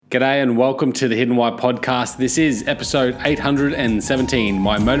G'day and welcome to the Hidden Why podcast. This is episode 817,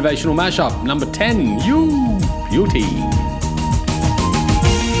 my motivational mashup, number 10, You Beauty.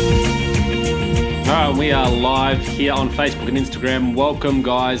 All right, we are live here on Facebook and Instagram. Welcome,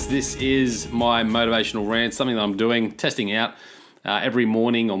 guys. This is my motivational rant, something that I'm doing, testing out every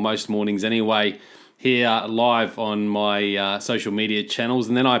morning or most mornings anyway, here live on my social media channels.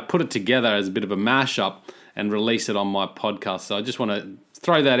 And then I put it together as a bit of a mashup and release it on my podcast. So I just want to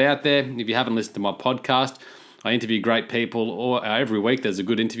throw that out there. If you haven't listened to my podcast, I interview great people, or every week there's a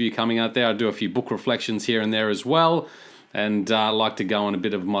good interview coming out there. I do a few book reflections here and there as well, and I like to go on a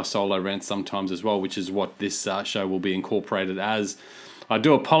bit of my solo rant sometimes as well, which is what this show will be incorporated as. I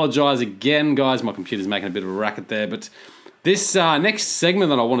do apologize again, guys. My computer's making a bit of a racket there, but this next segment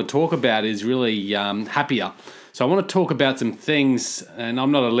that I want to talk about is really happier. So I want to talk about some things, and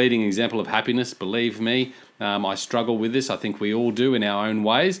I'm not a leading example of happiness, believe me. I struggle with this. I think we all do in our own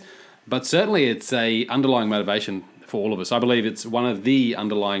ways, but certainly it's a underlying motivation for all of us. I believe it's one of the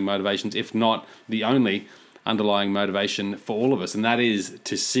underlying motivations, if not the only underlying motivation for all of us, and that is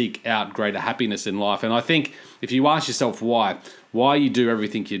to seek out greater happiness in life. And I think if you ask yourself why you do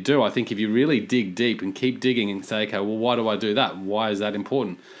everything you do, I think if you really dig deep and keep digging and say, okay, well, why do I do that? Why is that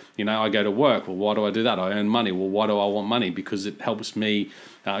important? You know, I go to work. Well, why do I do that? I earn money. Well, why do I want money? Because it helps me,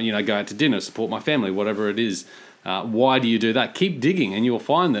 go out to dinner, support my family, whatever it is. Why do you do that? Keep digging, and you'll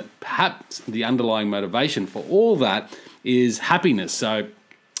find that perhaps the underlying motivation for all that is happiness. So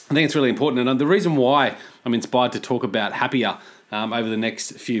I think it's really important. And the reason why I'm inspired to talk about happier over the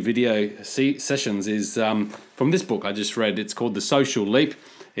next few video sessions is from this book I just read. It's called The Social Leap.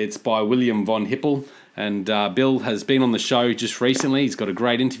 It's by William von Hippel. And Bill has been on the show just recently. He's got a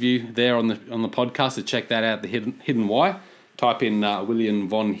great interview there on the podcast. So check that out, The Hidden Why. Type in William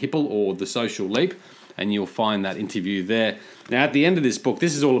von Hippel or The Social Leap, and you'll find that interview there. Now, at the end of this book,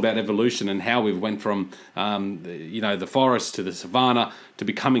 this is all about evolution and how we've went from the forest to the savannah to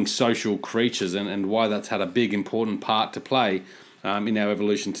becoming social creatures, and why that's had a big, important part to play in our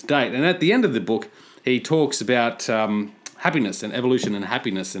evolution to date. And at the end of the book, he talks about happiness and evolution and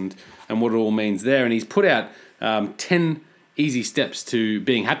happiness and what it all means there. And he's put out 10 easy steps to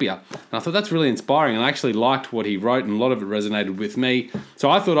being happier. And I thought that's really inspiring, and I actually liked what he wrote, and a lot of it resonated with me. So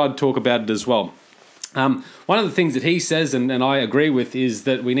I thought I'd talk about it as well. One of the things that he says, and I agree with, is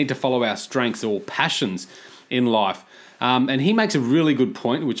that we need to follow our strengths or passions in life. And he makes a really good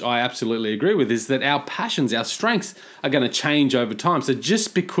point, which I absolutely agree with, is that our passions, our strengths are going to change over time. So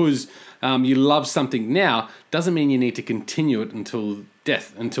just because you love something now doesn't mean you need to continue it until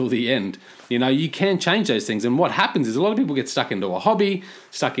death, until the end. You can change those things. And what happens is a lot of people get stuck into a hobby,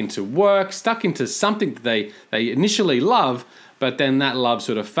 stuck into work, stuck into something that they initially love, but then that love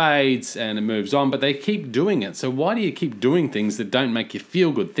sort of fades and it moves on, but they keep doing it. So why do you keep doing things that don't make you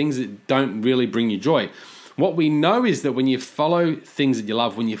feel good, things that don't really bring you joy? What we know is that when you follow things that you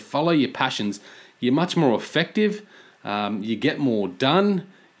love, when you follow your passions, you're much more effective, you get more done,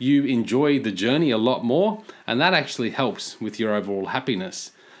 you enjoy the journey a lot more, and that actually helps with your overall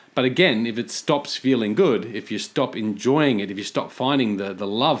happiness. But again, if it stops feeling good, if you stop enjoying it, if you stop finding the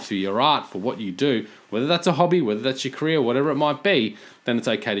love for your art, for what you do, whether that's a hobby, whether that's your career, whatever it might be, then it's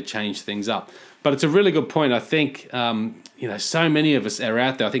okay to change things up. But it's a really good point. I think, so many of us are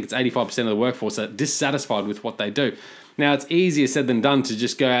out there. I think it's 85% of the workforce are dissatisfied with what they do. Now, it's easier said than done to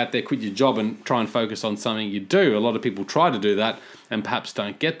just go out there, quit your job and try and focus on something you do. A lot of people try to do that and perhaps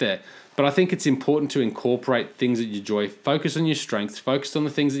don't get there. But I think it's important to incorporate things that you enjoy, focus on your strengths, focus on the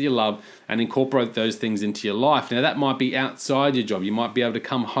things that you love, and incorporate those things into your life. Now, that might be outside your job. You might be able to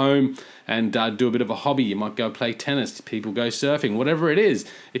come home and do a bit of a hobby. You might go play tennis. People go surfing, whatever it is.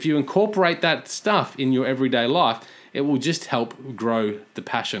 If you incorporate that stuff in your everyday life, it will just help grow the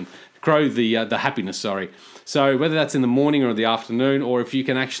passion, grow the happiness, So whether that's in the morning or the afternoon, or if you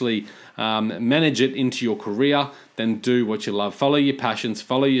can actually manage it into your career, then do what you love. Follow your passions,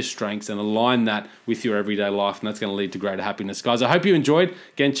 follow your strengths, and align that with your everyday life, and that's going to lead to greater happiness. Guys, I hope you enjoyed.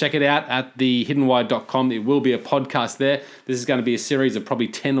 Again, check it out at thehiddenwhy.com. It will be a podcast there. This is going to be a series of probably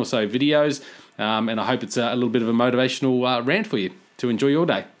 10 or so videos, and I hope it's a little bit of a motivational rant for you to enjoy your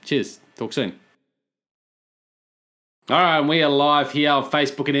day. Cheers. Talk soon. All right, we are live here on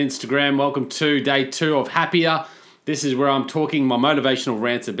Facebook and Instagram. Welcome to day 2 of Happier. This is where I'm talking my motivational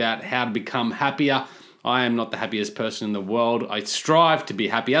rants about how to become happier. I am not the happiest person in the world. I strive to be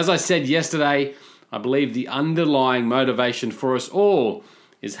happy. As I said yesterday, I believe the underlying motivation for us all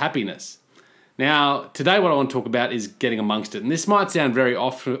is happiness. Now, today what I want to talk about is getting amongst it. And this might sound very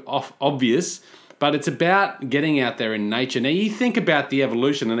obvious, but it's about getting out there in nature. Now, you think about the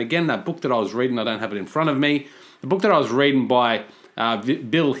evolution, and again, that book that I was reading, I don't have it in front of me, the book that I was reading by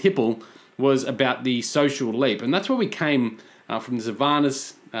Bill Hipple, was about the social leap. And that's where we came from the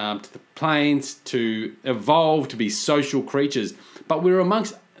savannas to the plains to evolve to be social creatures. But we're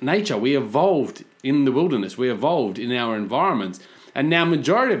amongst nature. We evolved in the wilderness. We evolved in our environments. And now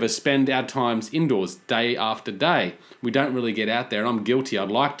majority of us spend our times indoors day after day. We don't really get out there, and I'm guilty. I'd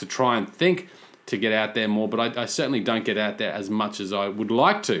like to try and think to get out there more, but I certainly don't get out there as much as I would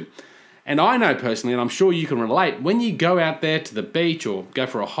like to. And I know personally, and I'm sure you can relate, when you go out there to the beach or go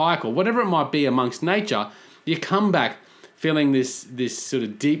for a hike or whatever it might be amongst nature, you come back feeling this sort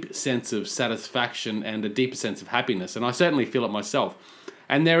of deep sense of satisfaction and a deeper sense of happiness. And I certainly feel it myself.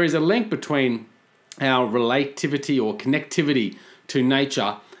 And there is a link between our relativity or connectivity to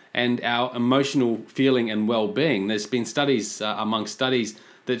nature and our emotional feeling and well-being. There's been studies amongst studies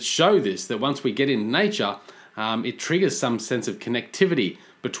that show this, that once we get in nature, it triggers some sense of connectivity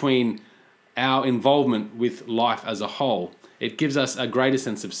between our involvement with life as a whole. It gives us a greater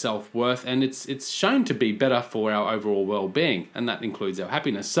sense of self-worth, and it's shown to be better for our overall well-being, and that includes our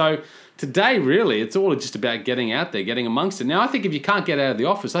happiness. So today, really, it's all just about getting out there, getting amongst it. Now, I think if you can't get out of the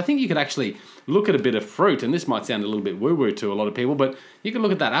office, I think you could actually look at a bit of fruit, and this might sound a little bit woo-woo to a lot of people, but you can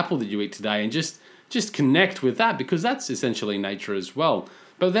look at that apple that you eat today and just connect with that, because that's essentially nature as well.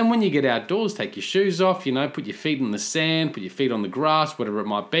 But then when you get outdoors, take your shoes off, put your feet in the sand, put your feet on the grass, whatever it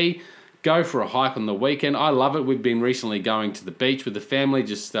might be. Go for a hike on the weekend. I love it. We've been recently going to the beach with the family,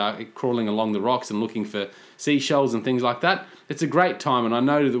 just crawling along the rocks and looking for seashells and things like that. It's a great time, and I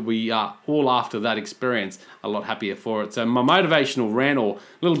know that we are all after that experience a lot happier for it. So my motivational rant or a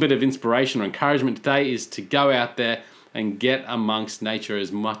little bit of inspiration or encouragement today is to go out there and get amongst nature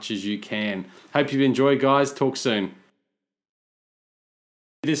as much as you can. Hope you enjoy, guys. Talk soon.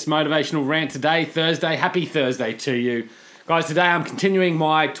 This motivational rant today, Thursday. Happy Thursday to you. Guys, today I'm continuing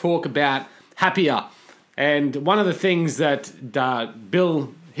my talk about happier. And one of the things that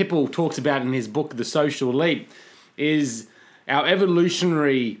Bill Hipple talks about in his book, The Social Leap, is our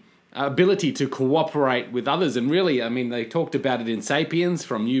evolutionary ability to cooperate with others. And really, they talked about it in Sapiens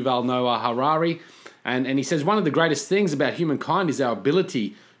from Yuval Noah Harari. And he says one of the greatest things about humankind is our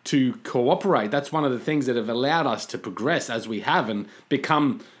ability to cooperate. That's one of the things that have allowed us to progress as we have and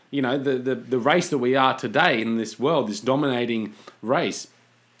become the race that we are today in this world, this dominating race.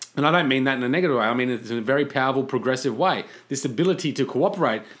 And I don't mean that in a negative way. I mean it's in a very powerful, progressive way. This ability to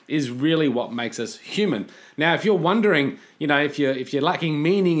cooperate is really what makes us human. Now, if you're wondering, if you're lacking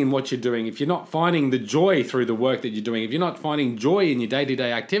meaning in what you're doing, if you're not finding the joy through the work that you're doing, if you're not finding joy in your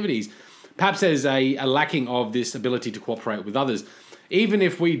day-to-day activities, perhaps there's a lacking of this ability to cooperate with others. Even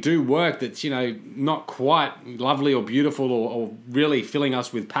if we do work that's, not quite lovely or beautiful or really filling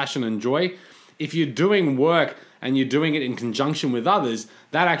us with passion and joy, if you're doing work and you're doing it in conjunction with others,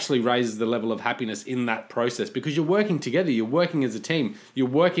 that actually raises the level of happiness in that process because you're working together, you're working as a team, you're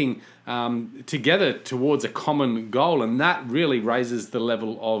working together towards a common goal, and that really raises the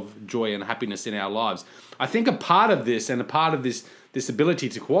level of joy and happiness in our lives. I think a part of this and a part of this ability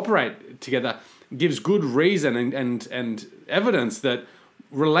to cooperate together gives good reason and evidence that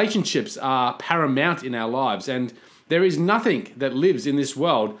relationships are paramount in our lives, and there is nothing that lives in this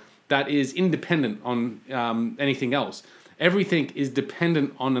world that is independent on anything else. Everything is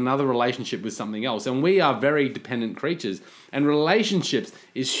dependent on another relationship with something else, and we are very dependent creatures, and relationships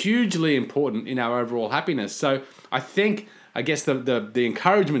is hugely important in our overall happiness. So I guess the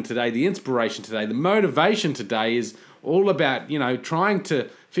encouragement today, the inspiration today, the motivation today is all about, trying to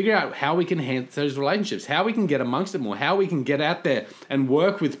figure out how we can enhance those relationships, how we can get amongst it more, how we can get out there and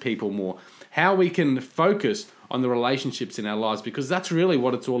work with people more, how we can focus on the relationships in our lives, because that's really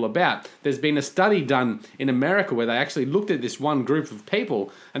what it's all about. There's been a study done in America where they actually looked at this one group of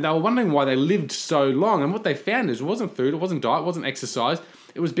people and they were wondering why they lived so long. And what they found is it wasn't food, it wasn't diet, it wasn't exercise.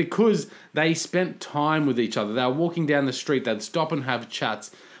 It was because they spent time with each other. They were walking down the street, they'd stop and have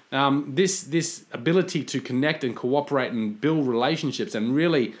chats. This ability to connect and cooperate and build relationships and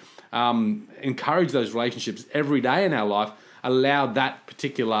really encourage those relationships every day in our life allowed that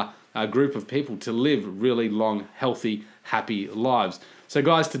particular group of people to live really long, healthy, happy lives. So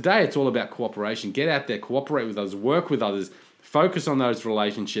guys, today it's all about cooperation. Get out there, cooperate with others, work with others, focus on those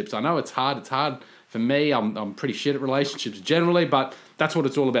relationships. I know it's hard. It's hard for me. I'm pretty shit at relationships generally, but that's what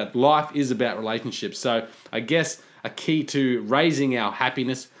it's all about. Life is about relationships. So I guess a key to raising our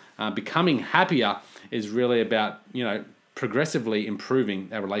happiness, becoming happier, is really about, progressively improving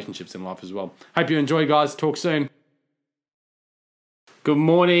our relationships in life as well. Hope you enjoy, guys. Talk soon. Good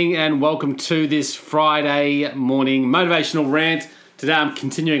morning and welcome to this Friday morning motivational rant. Today I'm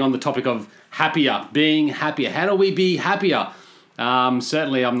continuing on the topic of happier, being happier. How do we be happier?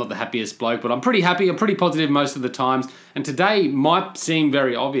 Certainly, I'm not the happiest bloke, but I'm pretty happy. I'm pretty positive most of the times. And today might seem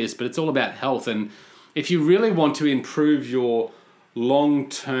very obvious, but it's all about health. And if you really want to improve your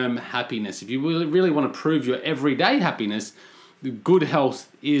long-term happiness, if you really want to improve your everyday happiness, good health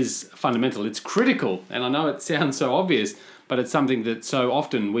is fundamental. It's critical. And I know it sounds so obvious, but it's something that so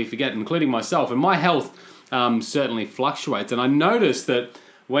often we forget, including myself. And my health certainly fluctuates. And I notice that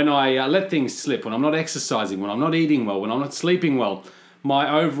when I let things slip, when I'm not exercising, when I'm not eating well, when I'm not sleeping well,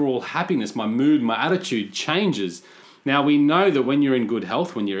 my overall happiness, my mood, my attitude changes. Now, we know that when you're in good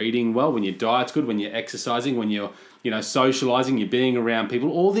health, when you're eating well, when your diet's good, when you're exercising, when you're socializing, you're being around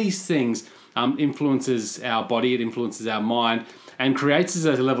people, all these things influences our body, it influences our mind, and creates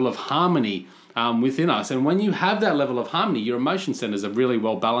a level of harmony within us. And when you have that level of harmony, your emotion centers are really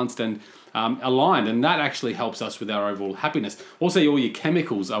well balanced and aligned, and that actually helps us with our overall happiness. Also, all your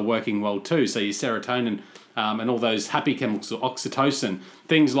chemicals are working well too, so your serotonin and all those happy chemicals, oxytocin,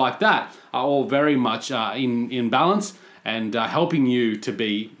 things like that, are all very much in balance and helping you to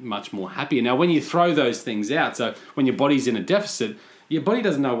be much more happier. Now, when you throw those things out, so when your body's in a deficit, your body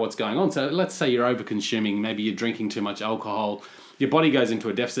doesn't know what's going on. So let's say you're over-consuming, maybe you're drinking too much alcohol, your body goes into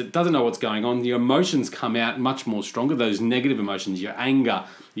a deficit, doesn't know what's going on, your emotions come out much more stronger, those negative emotions, your anger,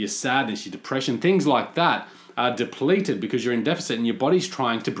 your sadness, your depression, things like that are depleted because you're in deficit and your body's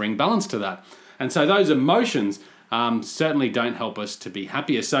trying to bring balance to that. And so those emotions certainly don't help us to be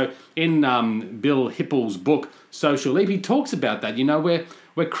happier. So in Bill Hippel's book, Social Leap, he talks about that.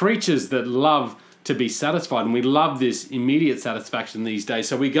 We're creatures that love to be satisfied, and we love this immediate satisfaction these days.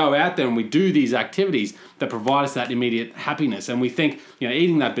 So we go out there and we do these activities that provide us that immediate happiness. And we think,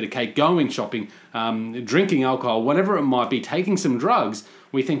 eating that bit of cake, going shopping, drinking alcohol, whatever it might be, taking some drugs,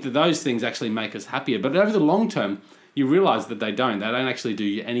 we think that those things actually make us happier. But over the long term, you realize that they don't. They don't actually do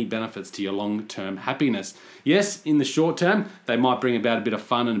you any benefits to your long-term happiness. Yes, in the short term, they might bring about a bit of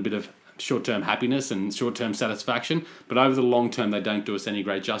fun and a bit of short-term happiness and short-term satisfaction, but over the long term, they don't do us any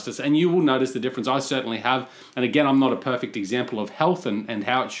great justice. And you will notice the difference. I certainly have. And again, I'm not a perfect example of health and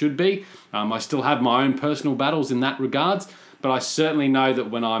how it should be. I still have my own personal battles in that regards, but I certainly know that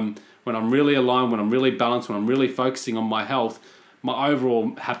when I'm really aligned, when I'm really balanced, when I'm really focusing on my health, my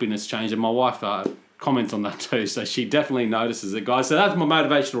overall happiness changes. And my wife comments on that too, so she definitely notices it, guys. So that's my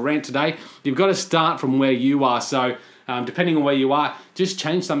motivational rant today. You've got to start from where you are. So depending on where you are, just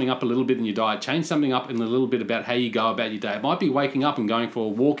change something up a little bit in your diet. Change something up in a little bit about how you go about your day. It might be waking up and going for a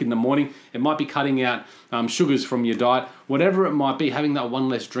walk in the morning. It might be cutting out sugars from your diet. Whatever it might be, having that one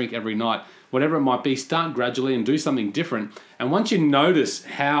less drink every night. Whatever it might be, start gradually and do something different. And once you notice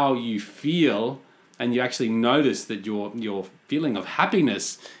how you feel, and you actually notice that your feeling of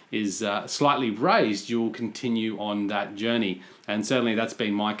happiness is slightly raised, you'll continue on that journey. And certainly that's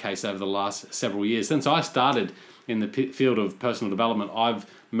been my case over the last several years. Since I started in the field of personal development, I've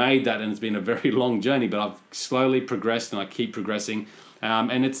made that, and it's been a very long journey, but I've slowly progressed and I keep progressing.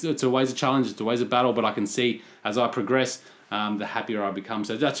 And it's always a challenge, it's always a battle, but I can see as I progress, the happier I become.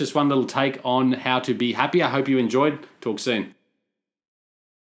 So that's just one little take on how to be happy. I hope you enjoyed. Talk soon.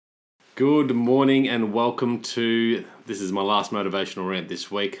 Good morning and welcome to, this is my last motivational rant this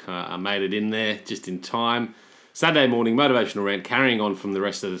week. I made it in there just in time. Saturday morning motivational rant, carrying on from the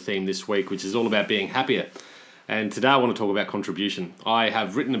rest of the theme this week, which is all about being happier. And today I want to talk about contribution. I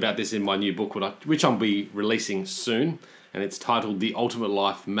have written about this in my new book, which I'll be releasing soon, and it's titled The Ultimate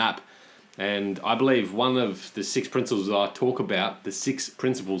Life Map. And I believe one of the 6 principles that I talk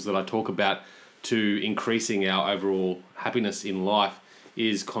about, to increasing our overall happiness in life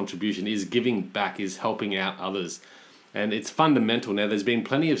is contribution, is giving back, is helping out others. And it's fundamental. Now, there's been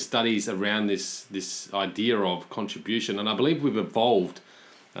plenty of studies around this idea of contribution, and I believe we've evolved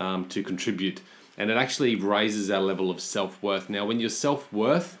to contribute, and it actually raises our level of self-worth. Now, when you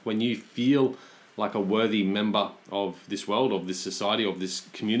feel like a worthy member of this world, of this society, of this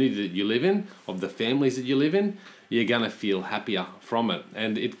community that you live in, of the families that you live in, you're going to feel happier from it.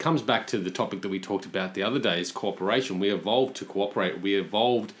 And it comes back to the topic that we talked about the other day, is cooperation. We evolved to cooperate. We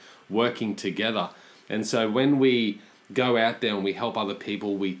evolved working together. And so when we go out there and we help other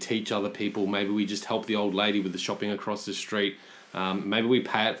people, we teach other people, maybe we just help the old lady with the shopping across the street, maybe we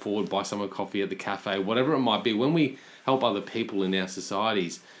pay it forward, buy someone coffee at the cafe, whatever it might be. When we help other people in our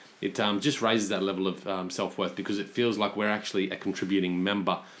societies, it just raises that level of self-worth, because it feels like we're actually a contributing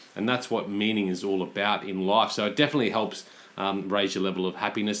member. And that's what meaning is all about in life. So it definitely helps raise your level of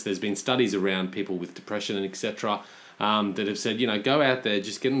happiness. There's been studies around people with depression and etc. That have said, go out there,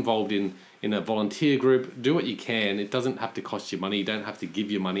 just get involved in a volunteer group, do what you can. It doesn't have to cost you money. You don't have to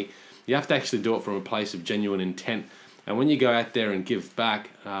give your money. You have to actually do it from a place of genuine intent. And when you go out there and give back,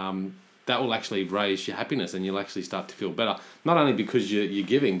 that that will actually raise your happiness, and you'll actually start to feel better. Not only because you're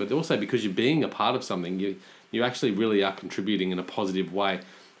giving, but also because you're being a part of something. You actually really are contributing in a positive way.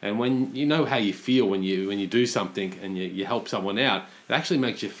 And when you know how you feel when you do something and you help someone out, it actually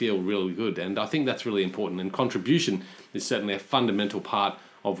makes you feel really good. And I think that's really important. And contribution is certainly a fundamental part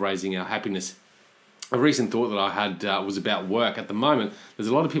of raising our happiness. A recent thought that I had was about work. At the moment, there's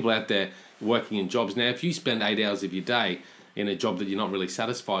a lot of people out there working in jobs. Now, if you spend 8 hours of your day in a job that you're not really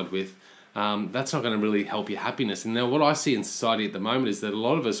satisfied with, that's not going to really help your happiness. And now what I see in society at the moment is that a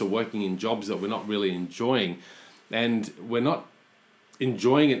lot of us are working in jobs that we're not really enjoying. And we're not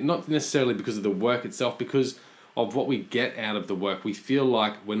enjoying it, not necessarily because of the work itself, because of what we get out of the work. We feel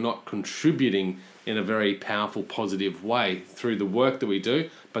like we're not contributing in a very powerful, positive way through the work that we do,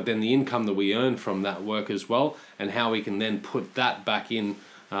 but then the income that we earn from that work as well, and how we can then put that back in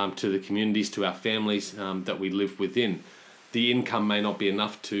to the communities, to our families that we live within. The income may not be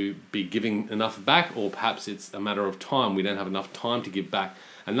enough to be giving enough back, or perhaps it's a matter of time. We don't have enough time to give back.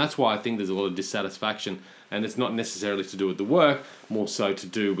 And that's why I think there's a lot of dissatisfaction. And it's not necessarily to do with the work, more so to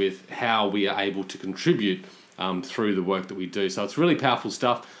do with how we are able to contribute through the work that we do. So it's really powerful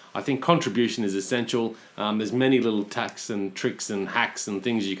stuff. I think contribution is essential. There's many little tactics and tricks and hacks and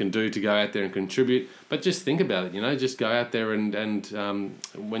things you can do to go out there and contribute. But just think about it, just go out there and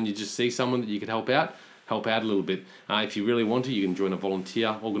when you just see someone that you can help out a little bit. If you really want to, you can join a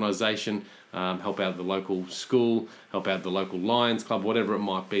volunteer organisation, help out at the local school, help out at the local Lions Club, whatever it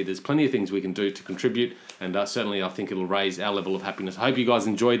might be. There's plenty of things we can do to contribute, and certainly I think it'll raise our level of happiness. I hope you guys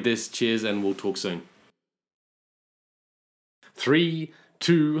enjoyed this. Cheers, and we'll talk soon. 3,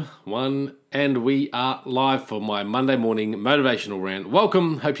 2, 1, and we are live for my Monday morning motivational rant.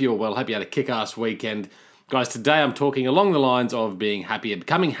 Welcome. Hope you're well. Hope you had a kick-ass weekend. Guys, today I'm talking along the lines of being happier,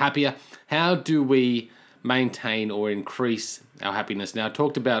 becoming happier. How do we maintain or increase our happiness? Now, I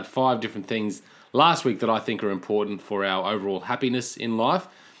talked about 5 different things last week that I think are important for our overall happiness in life.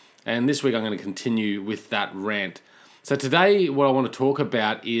 And this week I'm going to continue with that rant. So today what I want to talk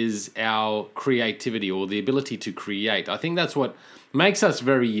about is our creativity, or the ability to create. I think that's what makes us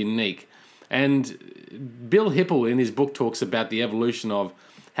very unique. And Bill Hipple in his book talks about the evolution of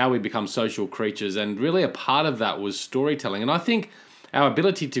how we become social creatures. And really a part of that was storytelling. And I think our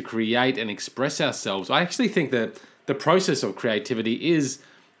ability to create and express ourselves, I actually think that the process of creativity is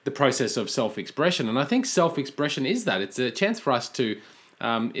the process of self-expression. And I think self-expression is that. It's a chance for us to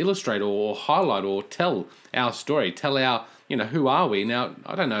illustrate or highlight or tell our story, tell our, who are we? Now,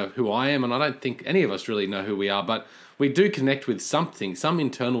 I don't know who I am, and I don't think any of us really know who we are, but we do connect with something, some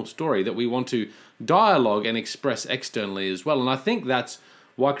internal story that we want to dialogue and express externally as well. And I think that's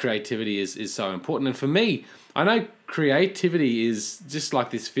why creativity is so important. And for me, I know creativity is just like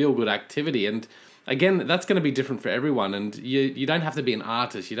this feel-good activity. And again, that's going to be different for everyone. And you don't have to be an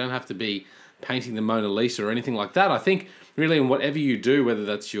artist. You don't have to be painting the Mona Lisa or anything like that. I think really in whatever you do, whether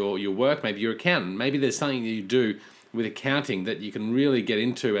that's your work, maybe you're an accountant, maybe there's something that you do with accounting that you can really get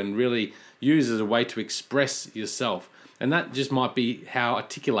into and really use as a way to express yourself. And that just might be how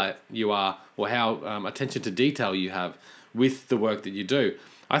articulate you are, or how attention to detail you have with the work that you do.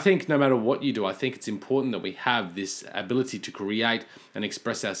 I think no matter what you do, I think it's important that we have this ability to create and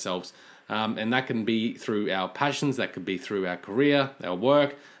express ourselves. And that can be through our passions, that could be through our career, our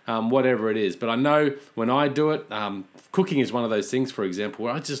work, whatever it is. But I know when I do it, cooking is one of those things, for example,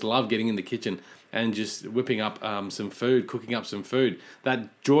 where I just love getting in the kitchen and just whipping up some food, cooking up some food.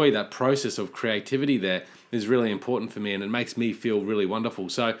 That joy, that process of creativity there is really important for me, and it makes me feel really wonderful.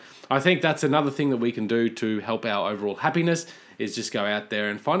 So I think that's another thing that we can do to help our overall happiness, is just go out there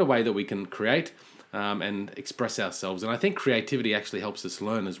and find a way that we can create and express ourselves. And I think creativity actually helps us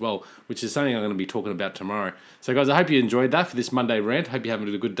learn as well, which is something I'm going to be talking about tomorrow. So guys, I hope you enjoyed that for this Monday rant. Hope you're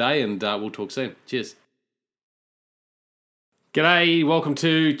having a good day, and we'll talk soon. Cheers. G'day, welcome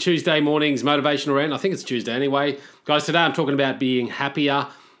to Tuesday morning's motivational rant. I think it's Tuesday anyway. Guys, today I'm talking about being happier.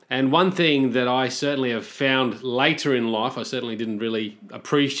 And one thing that I certainly have found later in life, I certainly didn't really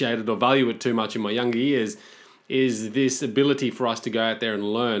appreciate it or value it too much in my younger years, is this ability for us to go out there and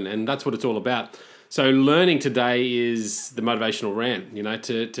learn. And that's what it's all about. So learning today is the motivational rant.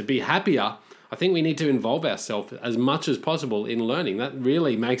 To be happier, I think we need to involve ourselves as much as possible in learning. That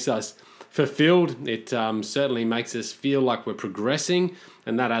really makes us fulfilled. It certainly makes us feel like we're progressing,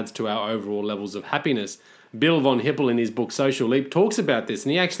 and that adds to our overall levels of happiness. Bill von Hippel in his book Social Leap talks about this,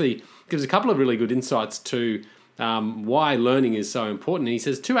 and he actually gives a couple of really good insights to why learning is so important. And he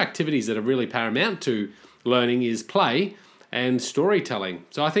says 2 activities that are really paramount to learning is play and storytelling.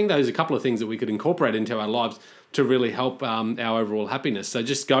 So I think those are a couple of things that we could incorporate into our lives to really help our overall happiness. So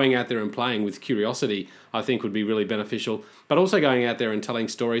just going out there and playing with curiosity, I think would be really beneficial. But also going out there and telling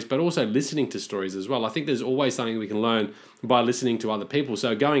stories, but also listening to stories as well. I think there's always something we can learn by listening to other people.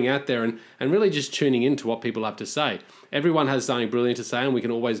 So going out there and really just tuning into what people have to say. Everyone has something brilliant to say, and we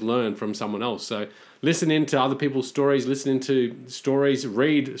can always learn from someone else. So listen into other people's stories, listen into stories,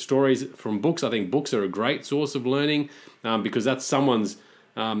 read stories from books. I think books are a great source of learning because that's someone's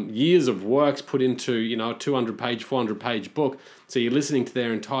years of works put into, a 200-page, 400-page book. So you're listening to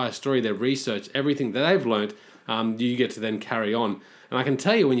their entire story, their research, everything that they've learned, you get to then carry on. And I can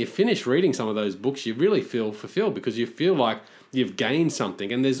tell you, when you finish reading some of those books, you really feel fulfilled because you feel like you've gained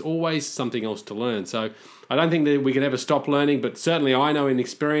something, and there's always something else to learn. So I don't think that we can ever stop learning, but certainly I know in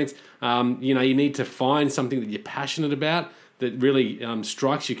experience, you need to find something that you're passionate about that really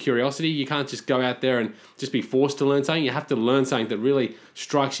strikes your curiosity. You can't just go out there and just be forced to learn something. You have to learn something that really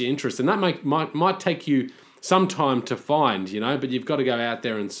strikes your interest, and that might take you some time to find, but you've got to go out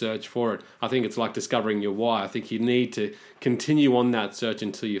there and search for it. I think it's like discovering your why. I think you need to continue on that search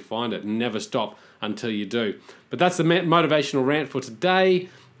until you find it and never stop until you do. But that's the motivational rant for today.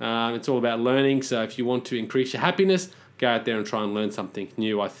 It's all about learning. So if you want to increase your happiness, go out there and try and learn something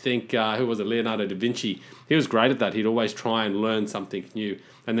new. I think, who was it? Leonardo da Vinci. He was great at that. He'd always try and learn something new,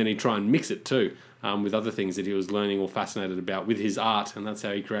 and then he'd try and mix it too with other things that he was learning or fascinated about with his art, and that's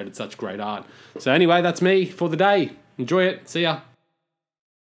how he created such great art. So anyway, that's me for the day. Enjoy it. See ya.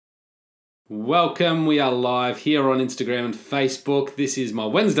 Welcome. We are live here on Instagram and Facebook. This is my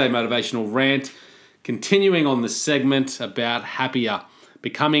Wednesday motivational rant, continuing on the segment about happier.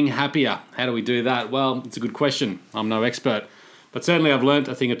 Becoming happier. How do we do that? Well, it's a good question. I'm no expert. But certainly I've learnt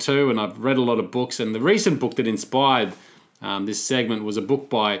a thing or two, and I've read a lot of books. And the recent book that inspired this segment was a book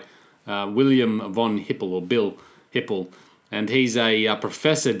by William von Hippel, or Bill Hippel. And he's a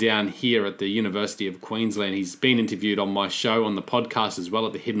professor down here at the University of Queensland. He's been interviewed on my show, on the podcast as well,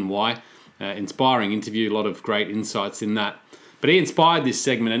 at The Hidden Why. Inspiring interview, a lot of great insights in that. But he inspired this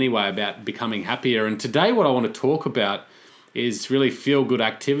segment anyway about becoming happier. And today what I want to talk about is really feel-good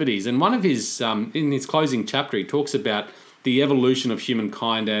activities. And one of his, in his closing chapter, he talks about the evolution of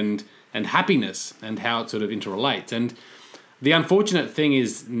humankind and happiness and how it sort of interrelates. And the unfortunate thing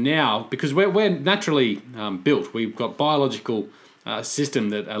is now, because we're naturally built, we've got biological system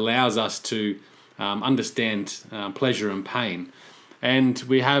that allows us to understand pleasure and pain. And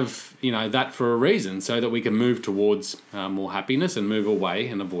we have, that for a reason, so that we can move towards more happiness and move away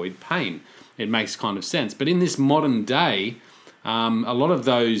and avoid pain. It makes kind of sense. But in this modern day, a lot of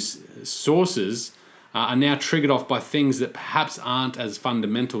those sources are now triggered off by things that perhaps aren't as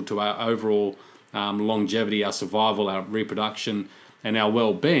fundamental to our overall longevity, our survival, our reproduction, and our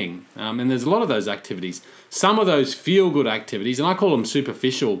well-being. And there's a lot of those activities. Some of those feel-good activities, and I call them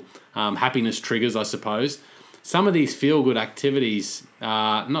superficial happiness triggers, I suppose. Some of these feel-good activities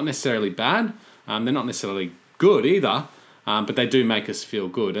are not necessarily bad. They're not necessarily good either. But they do make us feel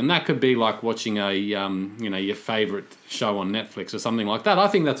good. And that could be like watching your favorite show on Netflix or something like that. I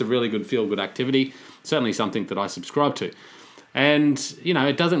think that's a really good feel-good activity, certainly something that I subscribe to. And,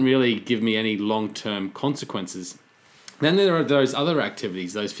 it doesn't really give me any long-term consequences. Then there are those other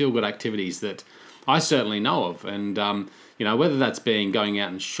activities, those feel-good activities that I certainly know of. And, whether that's going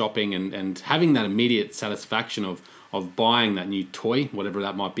out and shopping and having that immediate satisfaction of buying that new toy, whatever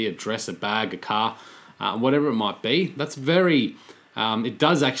that might be, a dress, a bag, a car, whatever it might be, that's very, it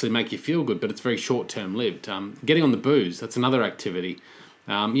does actually make you feel good, but it's very short-term lived. Getting on the booze, that's another activity.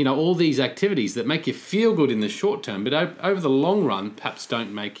 All these activities that make you feel good in the short term, but over the long run, perhaps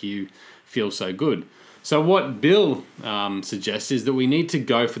don't make you feel so good. So what Bill suggests is that we need to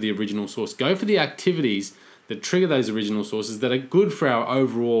go for the original source, go for the activities that trigger those original sources that are good for our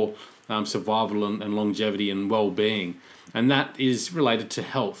overall survival and longevity and well-being. And that is related to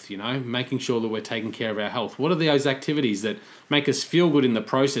health, making sure that we're taking care of our health. What are those activities that make us feel good in the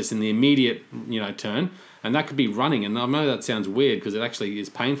process, in the immediate, turn? And that could be running. And I know that sounds weird because it actually is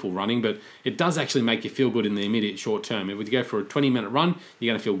painful running, but it does actually make you feel good in the immediate short term. If you go for a 20-minute run, you're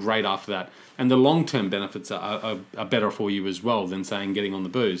going to feel great after that. And the long-term benefits are better for you as well than, saying, getting on the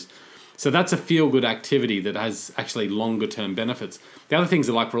booze. So that's a feel-good activity that has actually longer-term benefits. The other things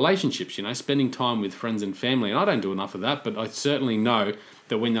are like relationships, spending time with friends and family. And I don't do enough of that, but I certainly know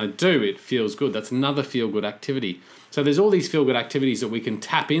that when I do, it feels good. That's another feel-good activity. So there's all these feel-good activities that we can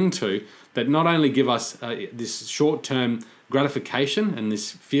tap into that not only give us this short-term gratification and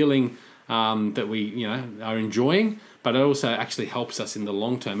this feeling that we are enjoying, but it also actually helps us in the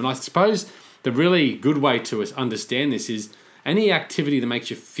long term. And I suppose the really good way to understand this is any activity that makes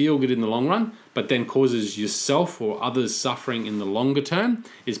you feel good in the long run, but then causes yourself or others suffering in the longer term,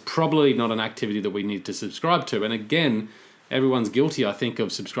 is probably not an activity that we need to subscribe to. And again, everyone's guilty, I think,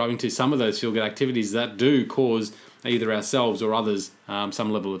 of subscribing to some of those feel-good activities that do cause either ourselves or others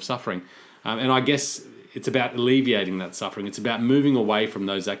some level of suffering. And I guess it's about alleviating that suffering. It's about moving away from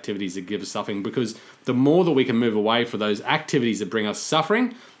those activities that give us suffering, because the more that we can move away from those activities that bring us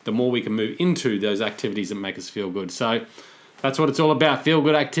suffering, the more we can move into those activities that make us feel good. So that's what it's all about.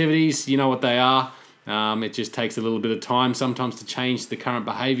 Feel-good activities, you know what they are. It just takes a little bit of time sometimes to change the current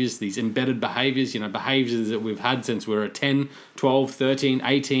behaviors, these embedded behaviors, behaviors that we've had since we were 10, 12, 13,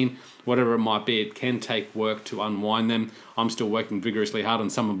 18, whatever it might be. It can take work to unwind them. I'm still working vigorously hard on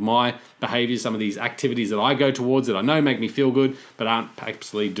some of my behaviors, some of these activities that I go towards that I know make me feel good, but aren't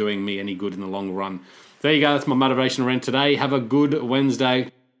actually doing me any good in the long run. There you go. That's my motivational rant today. Have a good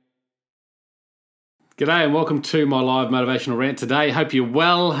Wednesday. G'day and welcome to my live motivational rant today. Hope you're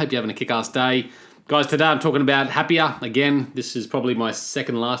well. Hope you're having a kick-ass day. Guys, today I'm talking about happier. Again, this is probably my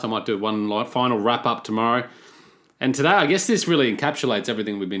second last. I might do one final wrap-up tomorrow. And today, I guess this really encapsulates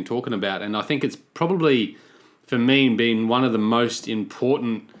everything we've been talking about. And I think it's probably, for me, been one of the most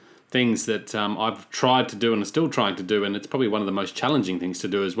important things that I've tried to do and am still trying to do. And it's probably one of the most challenging things to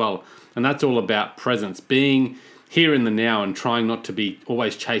do as well. And that's all about presence, being here in the now and trying not to be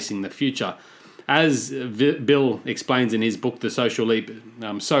always chasing the future. As Bill explains in his book, The Social Leap,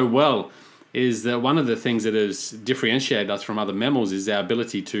 so well, is that one of the things that has differentiated us from other mammals is our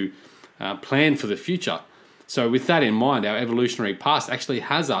ability to plan for the future. So with that in mind, our evolutionary past actually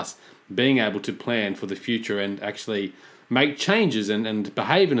has us being able to plan for the future and actually make changes and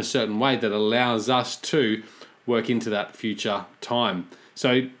behave in a certain way that allows us to work into that future time.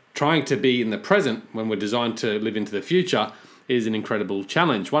 So trying to be in the present when we're designed to live into the future is an incredible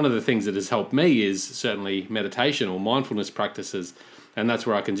challenge. One of the things that has helped me is certainly meditation or mindfulness practices. And that's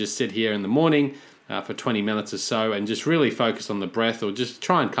where I can just sit here in the morning for 20 minutes or so and just really focus on the breath or just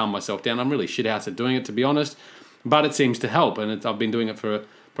try and calm myself down. I'm really shithouse at doing it, to be honest, but it seems to help. And I've been doing it for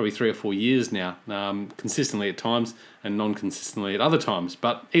probably 3 or 4 years now, consistently at times and non-consistently at other times.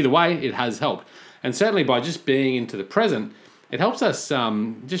 But either way, it has helped. And certainly by just being into the present, it helps us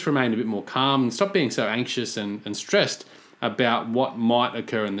just remain a bit more calm and stop being so anxious and stressed about what might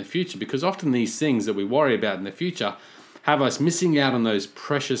occur in the future. Because often these things that we worry about in the future have us missing out on those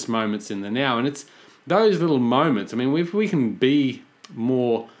precious moments in the now. And it's those little moments. I mean, if we can be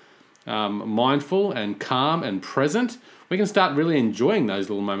more mindful and calm and present, we can start really enjoying those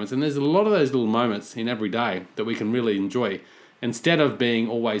little moments. And there's a lot of those little moments in every day that we can really enjoy, instead of being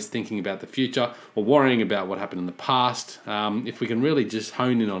always thinking about the future or worrying about what happened in the past. If we can really just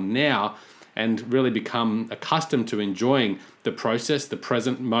hone in on now and really become accustomed to enjoying the process, the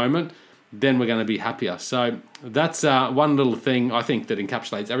present moment, then we're going to be happier. So that's one little thing I think that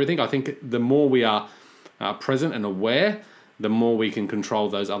encapsulates everything. I think the more we are present and aware, the more we can control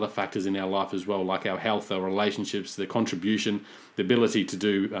those other factors in our life as well, like our health, our relationships, the contribution, the ability to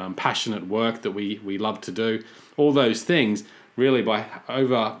do passionate work that we love to do. All those things, really, by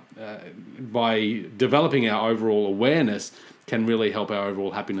developing our overall awareness, can really help our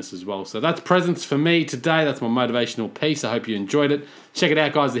overall happiness as well. So that's presence for me today. That's my motivational piece. I hope you enjoyed it. Check it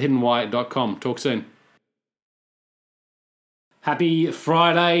out, guys, thehiddenwhy.com. Talk soon. Happy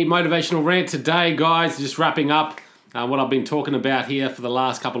Friday. Motivational rant today, guys. Just wrapping up what I've been talking about here for the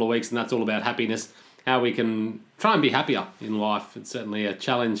last couple of weeks, and that's all about happiness, how we can try and be happier in life. It's certainly a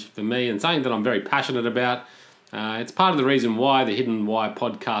challenge for me and something that I'm very passionate about. It's part of the reason why the Hidden Why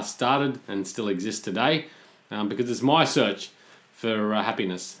podcast started and still exists today, because it's my search for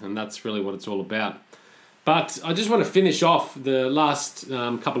happiness, and that's really what it's all about. But I just want to finish off the last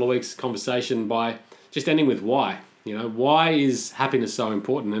couple of weeks' conversation by just ending with why. Why is happiness so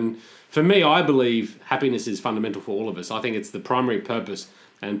important? And for me, I believe happiness is fundamental for all of us. I think it's the primary purpose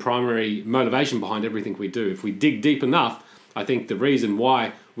and primary motivation behind everything we do. If we dig deep enough, I think the reason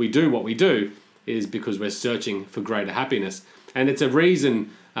why we do what we do is because we're searching for greater happiness. And it's a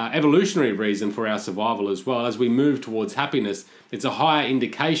reason, evolutionary reason for our survival as well. As we move towards happiness, it's a higher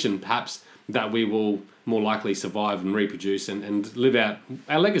indication perhaps that we will more likely survive and reproduce and live out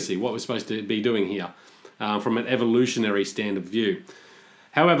our legacy, what we're supposed to be doing here from an evolutionary stand of view.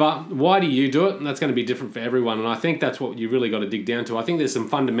 However, why do you do it? And that's going to be different for everyone. And I think that's what you really got to dig down to. I think there's some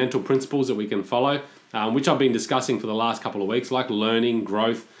fundamental principles that we can follow, which I've been discussing for the last couple of weeks, like learning,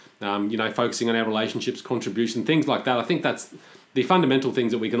 growth, focusing on our relationships, contribution, things like that. I think that's the fundamental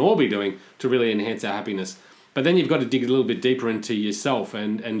things that we can all be doing to really enhance our happiness. But then you've got to dig a little bit deeper into yourself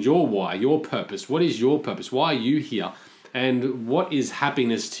and your why, your purpose. What is your purpose? Why are you here? And what is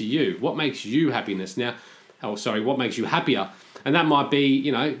happiness to you? What makes you happiness? Now, what makes you happier. And that might be,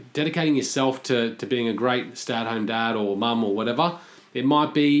 you know, dedicating yourself to being a great stay-at-home dad or mum or whatever. It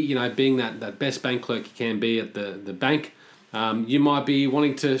might be, you know, being that best bank clerk you can be at the bank. You might be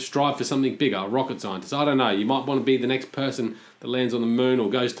wanting to strive for something bigger, a rocket scientist. I don't know. You might want to be the next person that lands on the moon or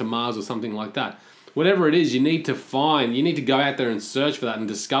goes to Mars or something like that. Whatever it is, you need to go out there and search for that and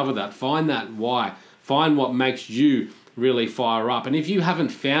discover that. Find that why. Find what makes you really fire up. And if you haven't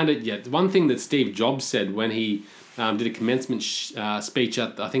found it yet, one thing that Steve Jobs said when he did a commencement speech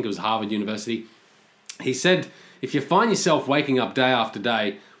at, I think it was Harvard University, he said, if you find yourself waking up day after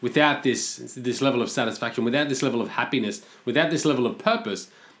day without this level of satisfaction, without this level of happiness, without this level of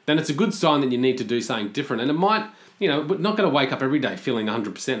purpose, then it's a good sign that you need to do something different. And it might, you know, we're not going to wake up every day feeling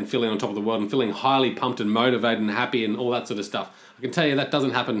 100% and feeling on top of the world and feeling highly pumped and motivated and happy and all that sort of stuff. I can tell you that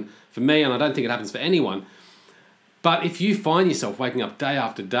doesn't happen for me, and I don't think it happens for anyone. But if you find yourself waking up day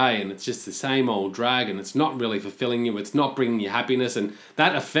after day and it's just the same old drag and it's not really fulfilling you, it's not bringing you happiness, and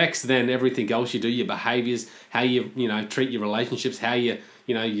that affects then everything else you do, your behaviors, how you treat your relationships, how you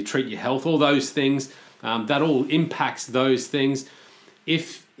treat your health, all those things, that all impacts those things.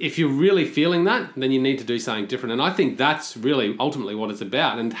 If you're really feeling that, then you need to do something different. And I think that's really ultimately what it's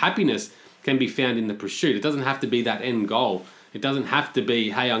about. And happiness can be found in the pursuit. It doesn't have to be that end goal. It doesn't have to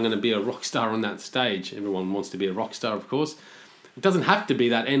be, hey, I'm going to be a rock star on that stage. Everyone wants to be a rock star, of course. It doesn't have to be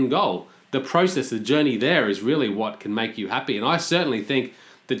that end goal. The process, the journey there is really what can make you happy. And I certainly think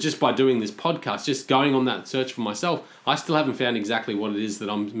that just by doing this podcast, just going on that search for myself, I still haven't found exactly what it is that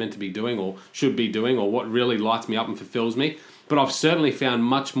I'm meant to be doing or should be doing or what really lights me up and fulfills me. But I've certainly found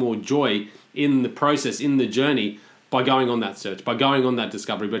much more joy in the process, in the journey, by going on that search, by going on that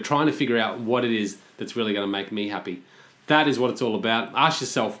discovery, by trying to figure out what it is that's really going to make me happy. That is what it's all about. Ask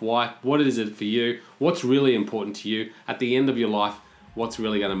yourself why. What is it for you? What's really important to you? At the end of your life, what's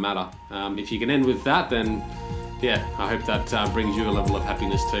really going to matter? If you can end with that, then yeah, I hope that brings you a level of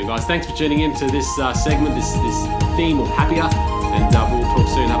happiness too. Guys, thanks for tuning in to this segment, this theme of happier, and we'll talk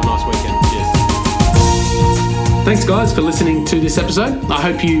soon. Have a nice weekend. Cheers. Thanks guys for listening to this episode. I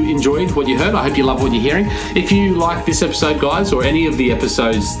hope you enjoyed what you heard. I hope you love what you're hearing. If you like this episode, guys, or any of the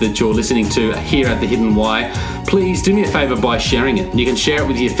episodes that you're listening to here at The Hidden Why, please do me a favor by sharing it. You can share it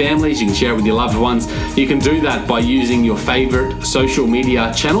with your families, you can share it with your loved ones. You can do that by using your favorite social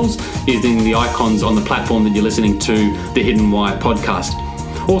media channels, using the icons on the platform that you're listening to The Hidden Why podcast.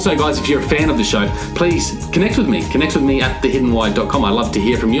 Also, guys, if you're a fan of the show, please connect with me. Connect with me at thehiddenwhy.com. I love to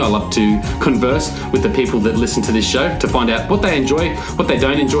hear from you. I love to converse with the people that listen to this show to find out what they enjoy, what they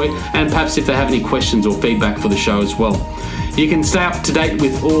don't enjoy, and perhaps if they have any questions or feedback for the show as well. You can stay up to date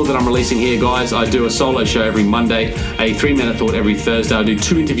with all that I'm releasing here, guys. I do a solo show every Monday, a 3-minute thought every Thursday. I do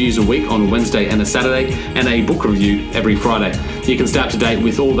 2 interviews a week on Wednesday and a Saturday, and a book review every Friday. You can stay up to date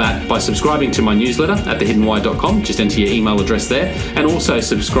with all that by subscribing to my newsletter at thehiddenwhy.com. Just enter your email address there, and also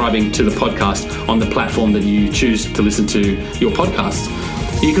subscribing to the podcast on the platform that you choose to listen to your podcasts.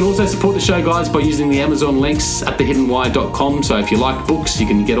 You can also support the show, guys, by using the Amazon links at thehiddenwhy.com. So if you like books, you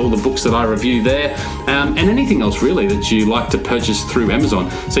can get all the books that I review there, and anything else really that you like to purchase through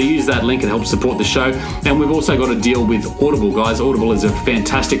Amazon. So use that link and help support the show. And we've also got a deal with Audible, guys. Audible is a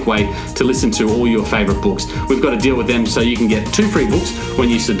fantastic way to listen to all your favorite books. We've got a deal with them so you can get 2 free books when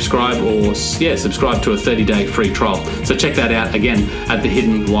you subscribe subscribe to a 30-day free trial. So check that out again at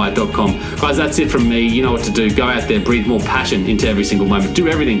thehiddenwhy.com. Guys, that's it from me. You know what to do. Go out there, breathe more passion into every single moment.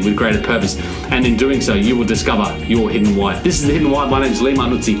 Do everything with greater purpose, and in doing so you will discover your hidden why. This is The Hidden Why. My name is Lee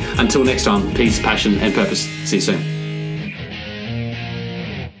Martinuzzi. Until next time, peace, passion and purpose. See you soon.